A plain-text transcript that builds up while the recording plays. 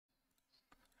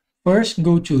First,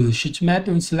 go to sheet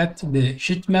metal and select the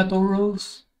sheet metal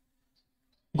rules.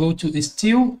 Go to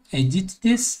steel, edit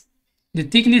this. The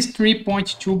thickness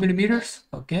 3.2 millimeters.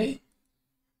 Okay.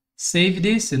 Save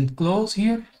this and close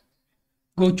here.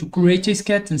 Go to create a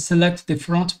sketch and select the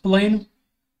front plane.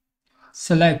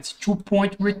 Select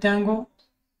 2-point rectangle,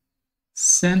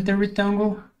 center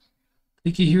rectangle.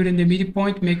 Click here in the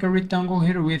midpoint, make a rectangle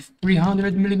here with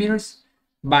 300 millimeters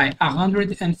by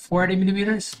 140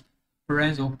 millimeters.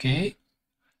 Press OK.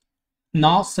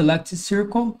 Now select a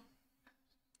circle.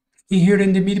 Here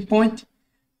in the midpoint,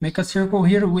 make a circle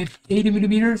here with 80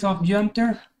 millimeters of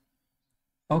diameter.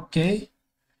 OK.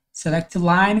 Select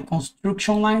line,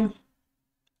 construction line.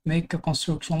 Make a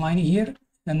construction line here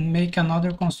and make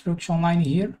another construction line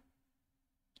here.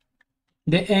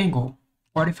 The angle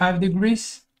 45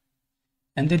 degrees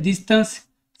and the distance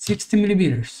 60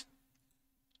 millimeters.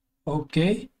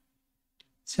 Okay.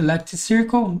 Select a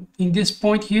circle. In this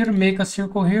point here, make a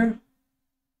circle here.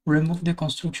 Remove the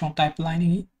construction type line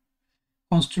here.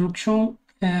 Construction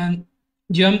and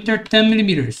diameter 10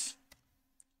 millimeters.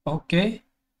 Okay.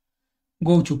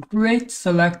 Go to create,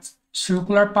 select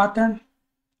circular pattern.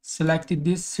 Select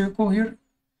this circle here.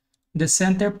 The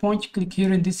center point, click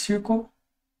here in this circle.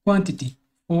 Quantity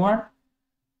 4.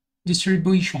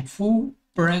 Distribution full.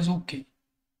 Press OK.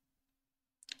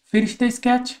 Finish the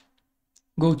sketch.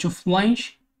 Go to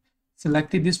Flange.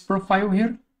 Select this profile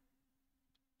here.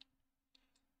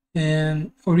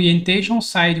 And orientation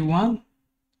side 1.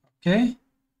 Okay.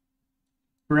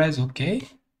 Press OK.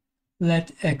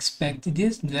 Let's expect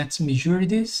this. Let's measure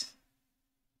this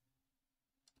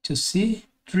to see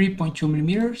 3.2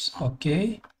 millimeters.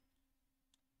 Okay.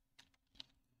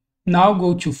 Now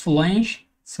go to Flange.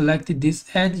 Select this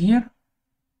edge here.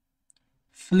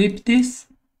 Flip this.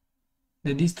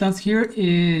 The distance here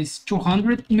is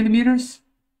 200 millimeters.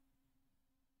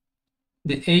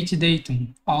 The H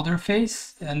datum outer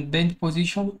face and bend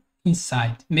position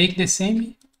inside. Make the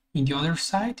same in the other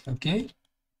side. Okay.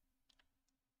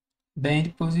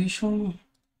 Bend position.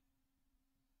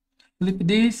 Flip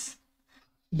this.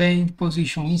 Bend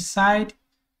position inside.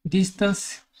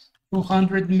 Distance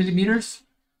 200 millimeters.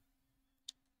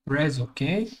 Press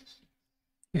OK.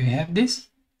 You have this.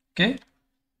 Okay.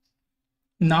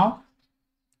 Now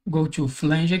go to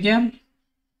Flange again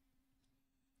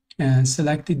and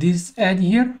select this edge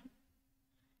here.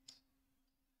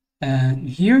 And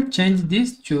here change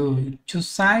this to 2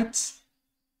 sides.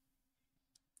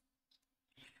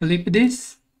 Flip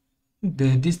this.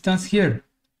 The distance here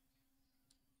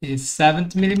is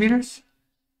 70 millimeters.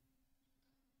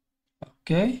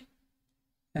 Okay.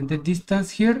 And the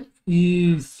distance here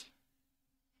is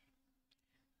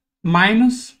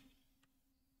minus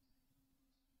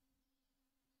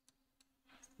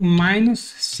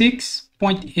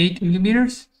 6.8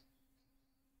 millimeters.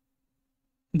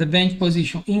 The bend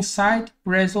position inside.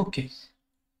 Press OK.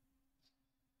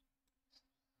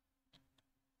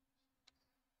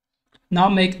 Now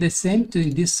make the same to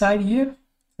this side here.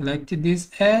 Select this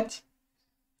edge.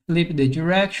 Flip the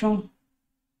direction.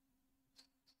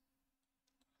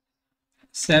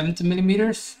 70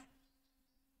 millimeters.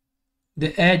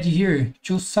 The edge here,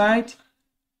 2 sides.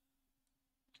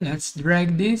 Let's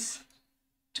drag this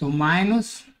to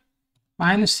minus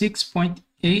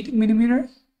 6.8 millimeters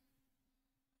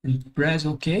and press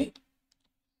OK.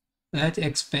 Let's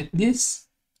expect this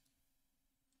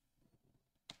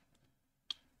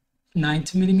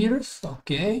 90 millimeters.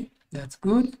 Okay, that's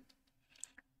good.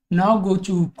 Now go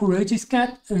to create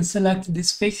sketch and select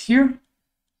this face here.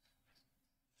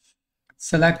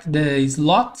 Select the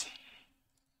slot,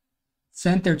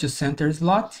 center to center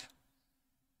slot.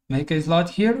 Make a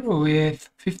slot here with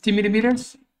 50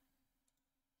 millimeters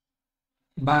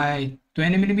by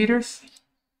 20 millimeters.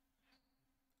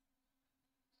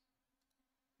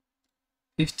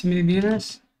 50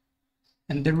 millimeters.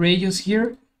 And the radius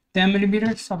here, 10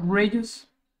 millimeters of radius.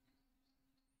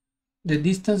 The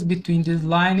distance between this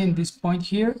line and this point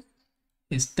here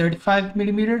is 35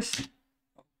 millimeters.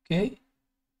 Okay.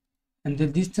 And the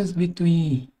distance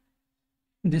between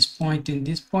this point and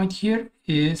this point here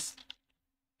is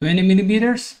 20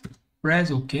 millimeters. Press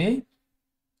OK.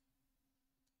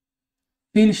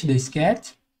 Finish the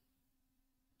sketch.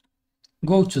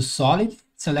 Go to solid,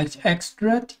 select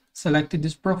extrude, select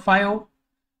this profile,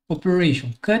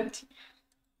 operation, cut,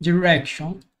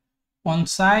 direction, one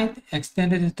side,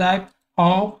 extended type,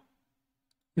 all.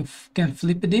 You can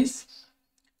flip this.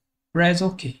 Press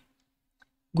OK.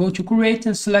 Go to create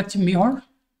and select mirror.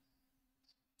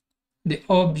 The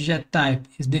object type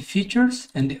is the features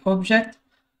and the object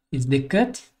is the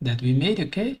cut that we made.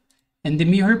 Okay. And the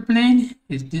mirror plane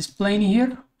is this plane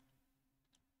here.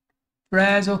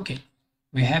 Press OK.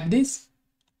 We have this.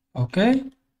 Okay.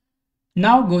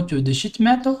 Now go to the sheet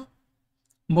metal,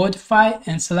 modify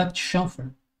and select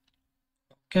chamfer.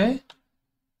 Okay.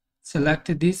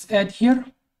 Select this edge here.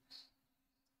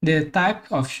 The type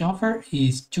of chamfer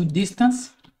is to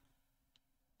distance.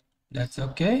 That's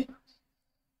okay.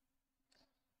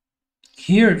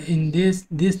 Here in this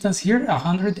distance here,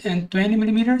 120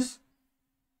 millimeters.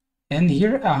 And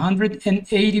here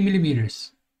 180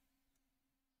 millimeters.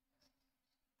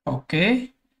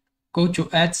 Okay. Go to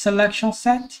edge selection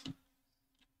set.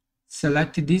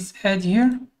 Select this edge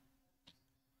here.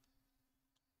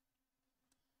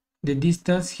 The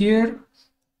distance here,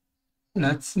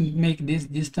 let's make this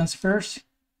distance first.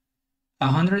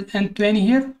 120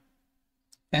 here.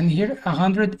 And here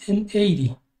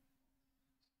 180.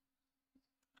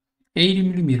 80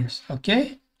 millimeters.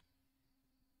 Okay.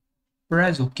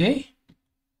 Press OK.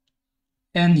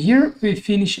 And here we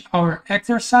finish our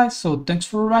exercise. So thanks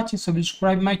for watching.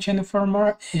 Subscribe my channel for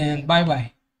more, and bye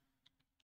bye.